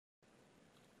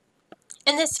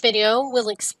In this video, we'll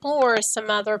explore some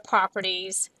other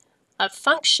properties of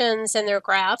functions and their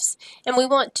graphs, and we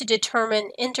want to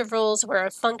determine intervals where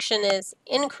a function is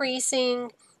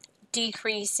increasing,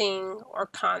 decreasing, or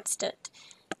constant.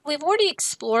 We've already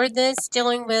explored this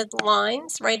dealing with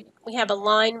lines, right? We have a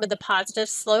line with a positive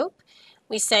slope.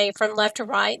 We say from left to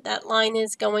right that line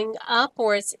is going up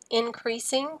or it's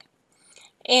increasing.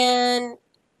 And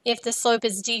if the slope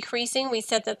is decreasing, we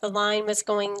said that the line was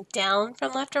going down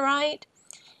from left to right.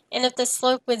 And if the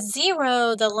slope was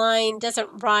 0, the line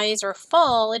doesn't rise or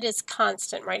fall, it is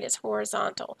constant, right? It's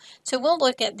horizontal. So we'll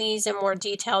look at these in more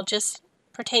detail, just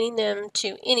pertaining them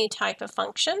to any type of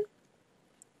function.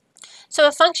 So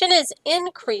a function is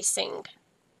increasing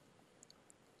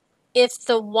if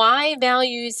the y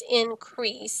values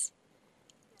increase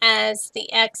as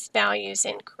the x values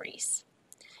increase.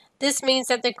 This means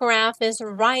that the graph is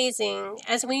rising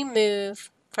as we move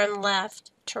from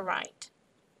left to right.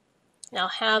 Now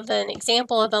have an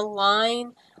example of a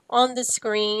line on the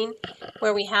screen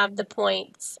where we have the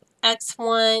points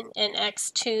x1 and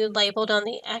x2 labeled on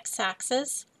the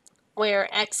x-axis, where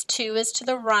x2 is to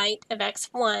the right of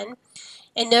x1.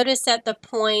 And notice that the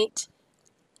point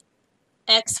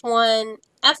x1,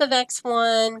 f of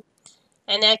x1,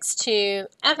 and x2,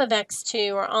 f of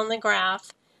x2 are on the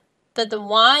graph, but the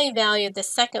y value of the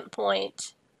second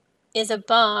point is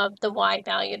above the y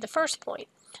value of the first point.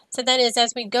 So that is,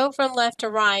 as we go from left to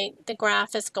right, the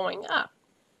graph is going up.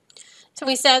 So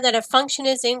we said that a function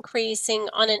is increasing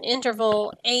on an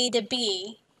interval a to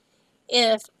b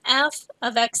if f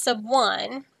of x sub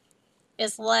 1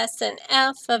 is less than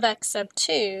f of x sub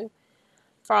 2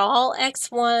 for all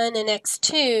x1 and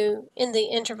x2 in the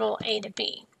interval a to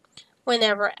b,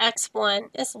 whenever x1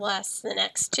 is less than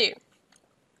x2.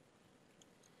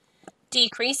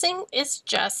 Decreasing is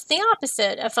just the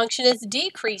opposite. A function is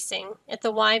decreasing if the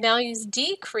y values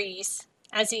decrease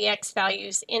as the x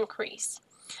values increase.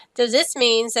 So this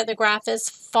means that the graph is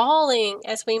falling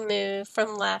as we move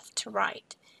from left to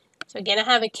right. So again, I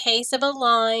have a case of a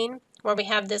line where we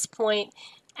have this point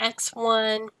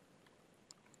x1,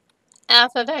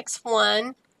 f of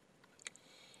x1,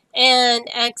 and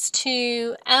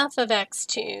x2, f of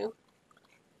x2.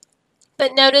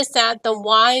 But notice that the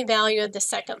y value of the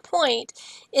second point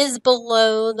is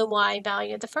below the y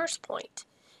value of the first point.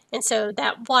 And so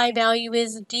that y value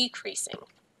is decreasing.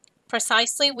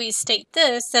 Precisely, we state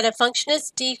this, that a function is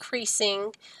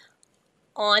decreasing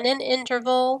on an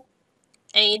interval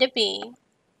a to b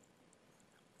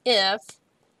if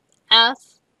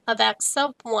f of x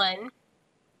sub 1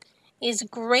 is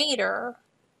greater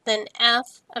than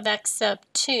f of x sub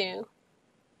 2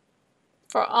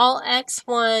 for all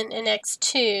x1 and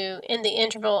x2 in the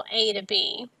interval a to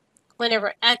b,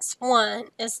 whenever x1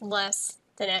 is less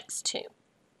than x2.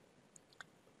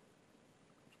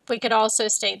 We could also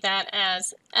state that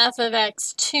as f of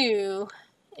x2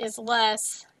 is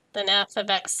less than f of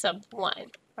x sub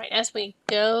 1. Right? As we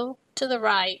go to the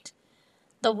right,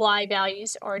 the y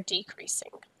values are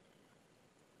decreasing.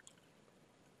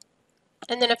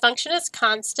 And then a function is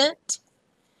constant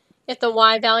if the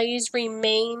y values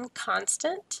remain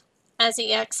constant as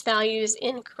the x values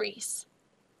increase.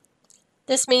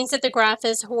 This means that the graph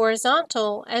is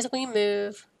horizontal as we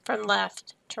move from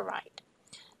left to right.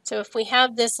 So if we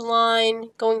have this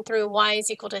line going through y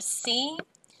is equal to c,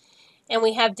 and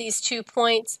we have these 2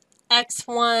 points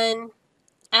x1,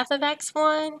 f of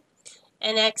x1,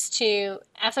 and x2,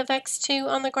 f of x2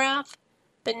 on the graph,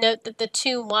 but note that the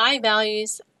two y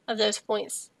values of those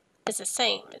points is the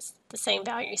same. It's the same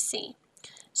value c.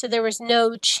 So there was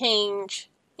no change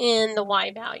in the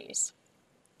y values.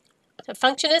 The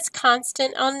function is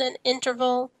constant on an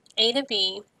interval a to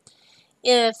b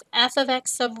if f of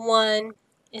x sub 1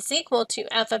 is equal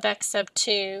to f of x sub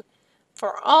 2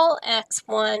 for all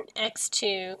x1,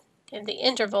 x2 in the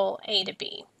interval a to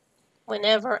b,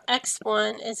 whenever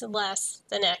x1 is less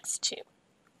than x2.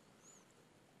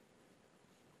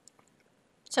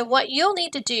 So what you'll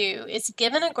need to do is,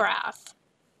 given a graph,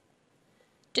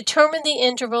 determine the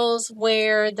intervals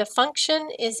where the function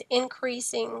is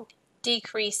increasing,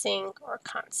 decreasing, or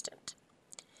constant.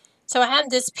 So I have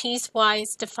this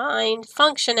piecewise defined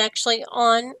function actually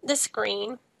on the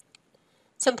screen.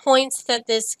 Some points that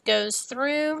this goes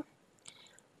through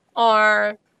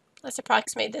are, let's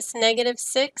approximate this,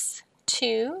 -6,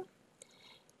 2.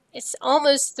 It's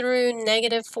almost through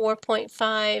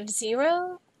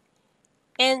 -4.50,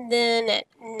 and then at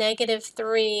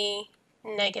 -3,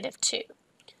 -2.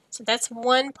 So that's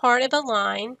one part of a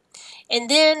line. And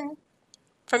then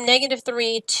from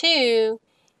 -3, 2,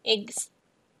 it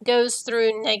goes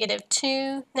through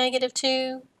 -2,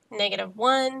 -2,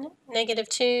 -1,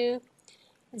 -2,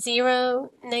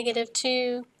 0,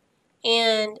 -2,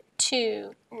 and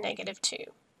 2,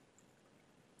 -2.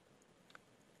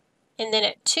 And then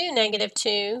at 2,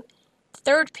 -2, the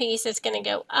third piece is going to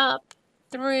go up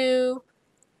through,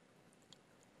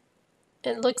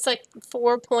 it looks like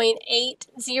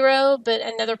 4.80, but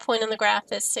another point on the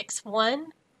graph is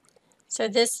 6.1. So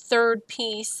this third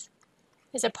piece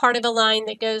is a part of a line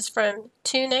that goes from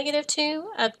 2,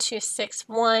 -2 up to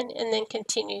 6.1 and then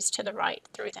continues to the right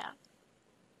through that.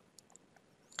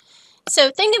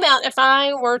 So think about if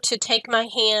I were to take my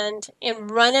hand and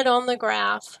run it on the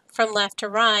graph from left to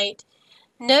right.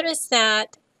 Notice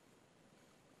that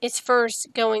it's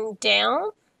first going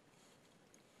down,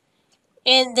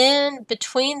 and then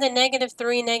between the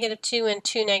 -3, -2, and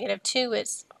 2, -2,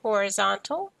 it's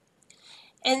horizontal.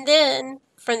 And then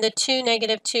from the 2,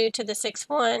 -2 to the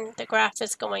 6.1, the graph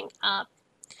is going up.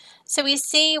 So we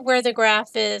see where the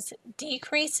graph is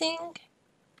decreasing,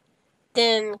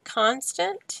 then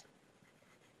constant,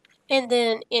 and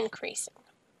then increasing.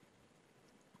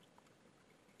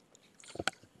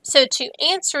 So to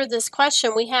answer this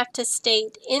question, we have to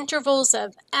state intervals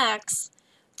of x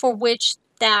for which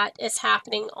that is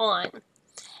happening on.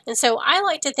 And so I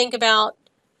like to think about,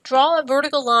 draw a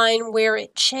vertical line where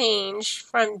it changed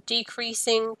from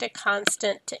decreasing to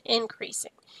constant to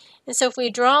increasing. And so if we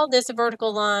draw this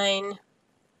vertical line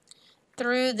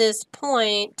through this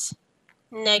point,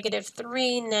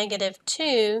 -3,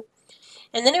 -2,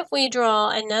 and then if we draw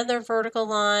another vertical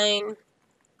line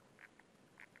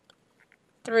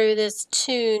through this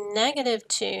 2,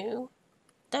 -2,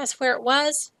 that's where it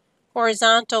was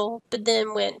horizontal, but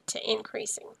then went to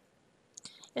increasing.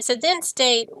 And so then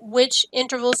state which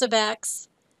intervals of x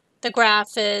the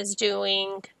graph is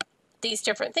doing these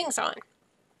different things on.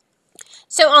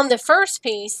 So on the first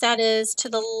piece, that is to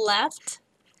the left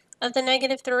of the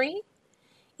 -3,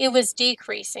 it was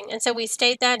decreasing. And so we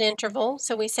state that interval.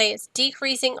 So we say it's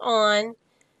decreasing on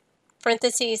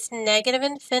parentheses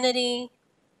 -∞,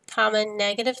 comma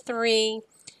 -3,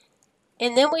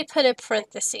 and then we put a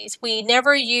parentheses. We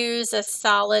never use a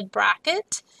solid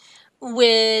bracket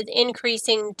with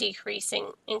increasing,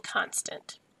 decreasing, and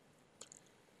constant.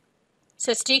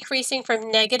 So it's decreasing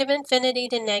from -∞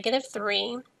 to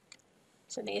 -3.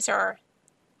 So these are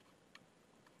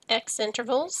x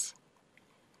intervals.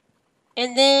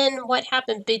 And then what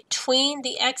happened between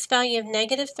the x value of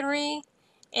 -3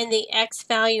 and the x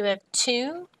value of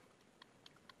 2?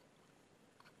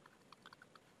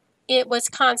 It was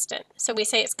constant. So we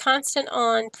say it's constant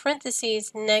on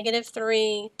parentheses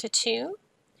 -3 to 2.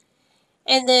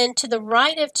 And then to the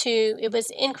right of 2, it was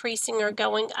increasing or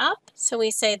going up. So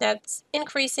we say that's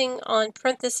increasing on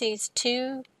parentheses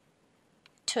 2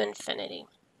 to infinity.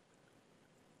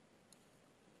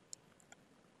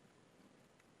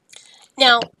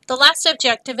 Now, the last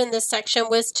objective in this section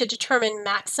was to determine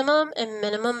maximum and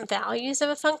minimum values of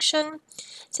a function.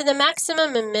 So the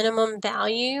maximum and minimum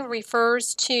value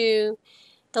refers to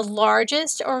the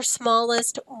largest or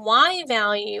smallest y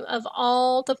value of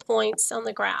all the points on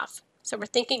the graph. So we're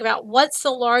thinking about what's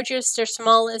the largest or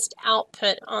smallest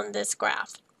output on this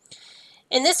graph.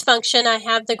 In this function, I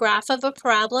have the graph of a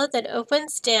parabola that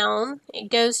opens down. It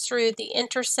goes through the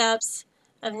intercepts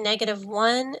of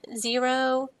 -1,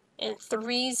 0, and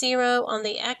 3, 0 on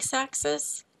the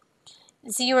x-axis,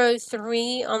 0,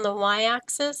 3 on the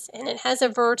y-axis, and it has a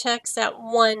vertex at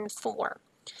 1, 4.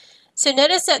 So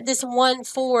notice that this 1,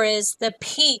 4 is the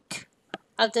peak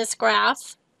of this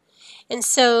graph. And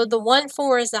so the 1,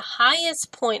 4 is the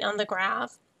highest point on the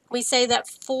graph. We say that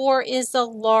 4 is the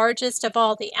largest of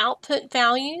all the output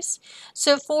values.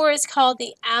 So 4 is called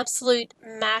the absolute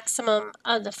maximum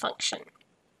of the function.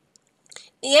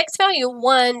 The x value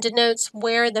 1 denotes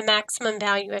where the maximum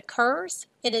value occurs.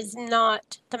 It is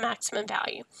not the maximum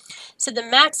value. So the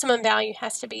maximum value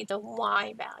has to be the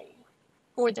y value,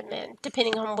 or the min,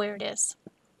 depending on where it is.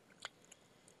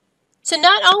 So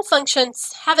not all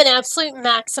functions have an absolute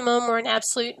maximum or an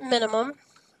absolute minimum,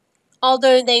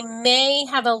 although they may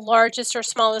have a largest or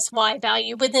smallest y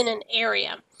value within an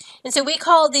area. And so we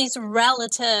call these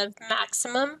relative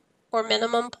maximum or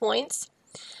minimum points.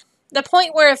 The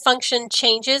point where a function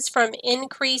changes from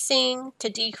increasing to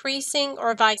decreasing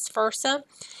or vice versa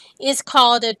is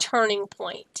called a turning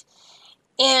point.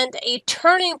 And a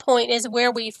turning point is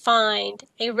where we find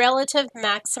a relative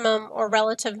maximum or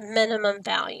relative minimum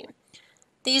value.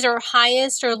 These are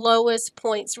highest or lowest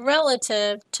points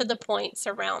relative to the points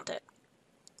around it.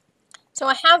 So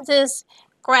I have this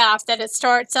graph that it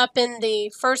starts up in the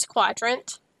first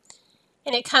quadrant,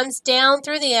 and it comes down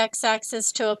through the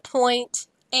x-axis to a point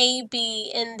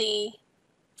AB in the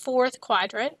fourth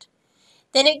quadrant.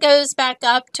 Then it goes back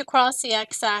up to cross the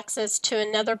x-axis to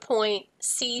another point,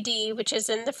 CD, which is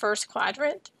in the first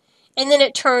quadrant, and then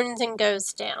it turns and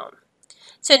goes down.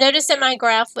 So notice that my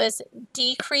graph was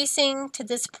decreasing to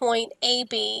this point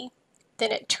AB,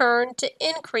 then it turned to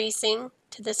increasing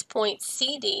to this point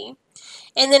CD,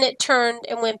 and then it turned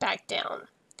and went back down.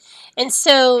 And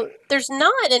so there's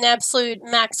not an absolute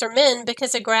max or min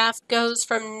because a graph goes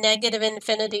from negative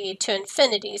infinity to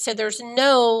infinity. So there's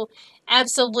no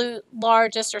absolute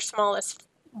largest or smallest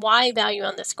y value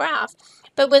on this graph.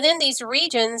 But within these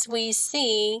regions, we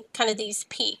see kind of these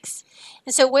peaks.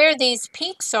 And so where these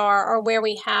peaks are where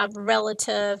we have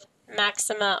relative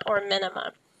maxima or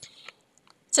minima.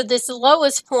 So this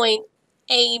lowest point,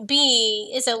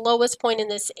 AB, is the lowest point in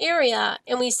this area,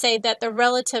 and we say that the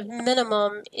relative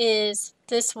minimum is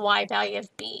this y value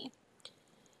of B.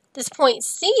 This point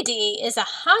CD is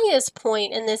the highest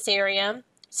point in this area,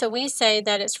 so we say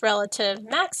that its relative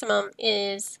maximum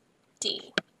is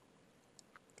D.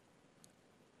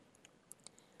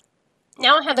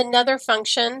 Now I have another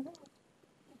function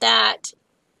that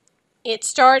it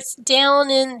starts down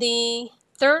in the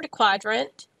third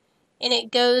quadrant, and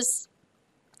it goes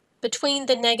between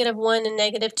the -1 and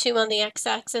 -2 on the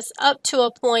x-axis up to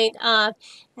a point of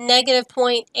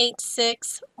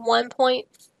 -0.86,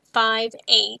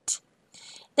 1.58.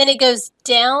 Then it goes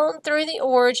down through the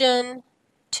origin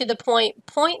to the point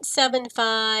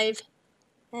 0.75,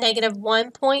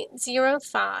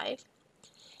 -1.05.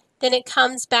 Then it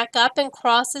comes back up and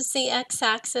crosses the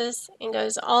x-axis and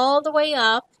goes all the way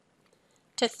up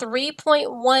to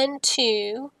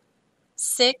 3.12,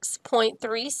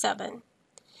 6.37.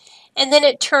 And then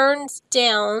it turns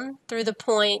down through the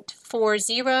point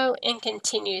 40 and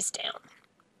continues down.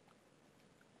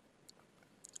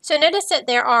 So notice that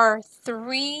there are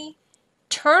 3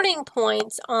 turning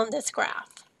points on this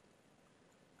graph.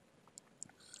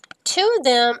 2 of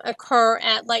them occur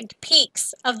at like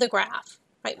peaks of the graph,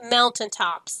 right,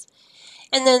 mountaintops.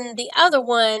 And then the other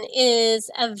one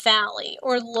is a valley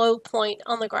or low point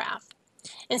on the graph.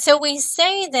 And so we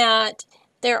say that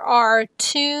there are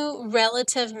 2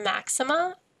 relative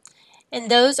maxima, and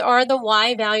those are the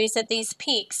y values at these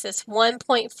peaks. It's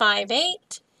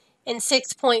 1.58 and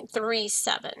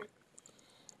 6.37.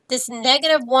 This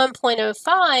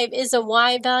 -1.05 is a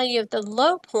y value of the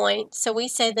low point, so we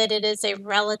say that it is a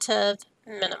relative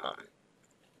minimum.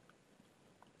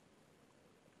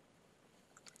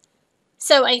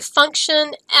 So a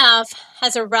function f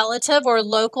has a relative or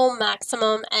local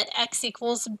maximum at x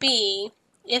equals b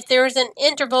if there is an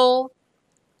interval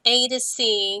a to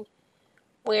c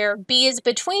where b is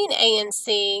between a and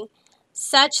c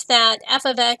such that f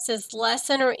of x is less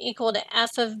than or equal to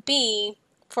f of b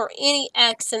for any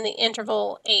x in the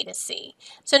interval a to c.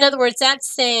 So in other words, that's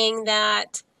saying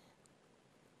that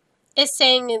it's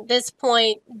saying at this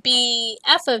point b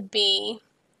f of b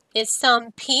is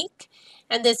some peak,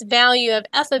 and this value of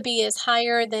f of b is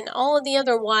higher than all of the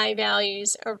other y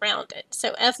values around it.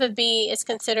 So f of b is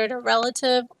considered a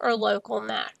relative or local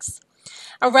max.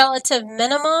 A relative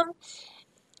minimum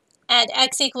at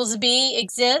x equals b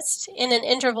exists in an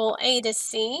interval a to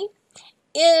c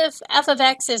if f of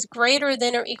x is greater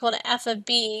than or equal to f of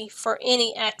b for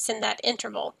any x in that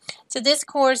interval. So this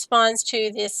corresponds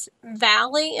to this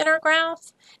valley in our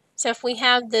graph. So if we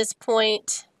have this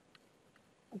point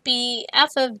b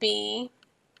f of b,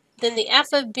 then the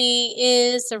f of b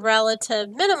is the relative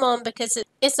minimum because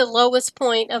it's the lowest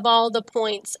point of all the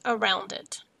points around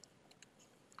it.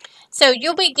 So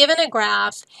you'll be given a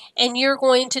graph and you're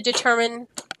going to determine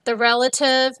the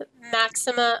relative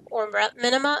maxima or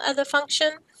minima of the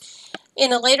function.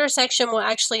 In a later section, we'll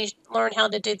actually learn how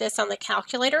to do this on the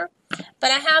calculator.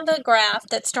 But I have a graph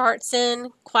that starts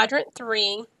in quadrant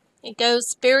 3. It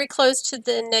goes very close to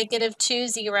the -2,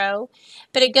 0,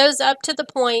 but it goes up to the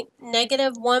point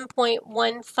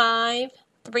 -1.15,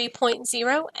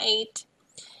 3.08,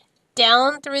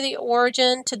 down through the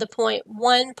origin to the point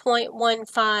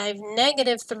 1.15,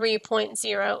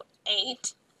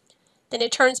 -3.08. Then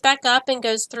it turns back up and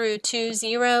goes through 2,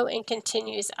 0 and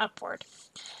continues upward.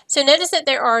 So notice that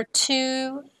there are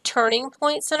 2 turning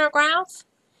points in our graph,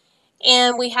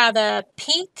 and we have a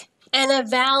peak and a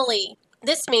valley.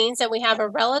 This means that we have a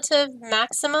relative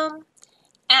maximum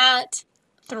at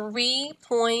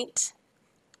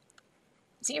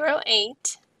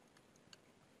 3.08,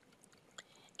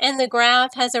 and the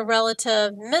graph has a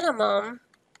relative minimum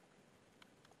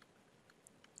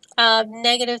of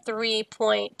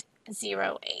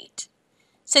 -3.08.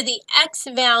 So the x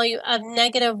value of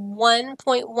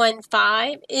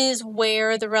 -1.15 is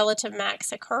where the relative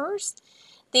max occurs.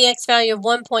 The x value of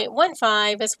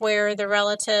 1.15 is where the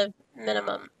relative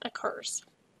minimum occurs.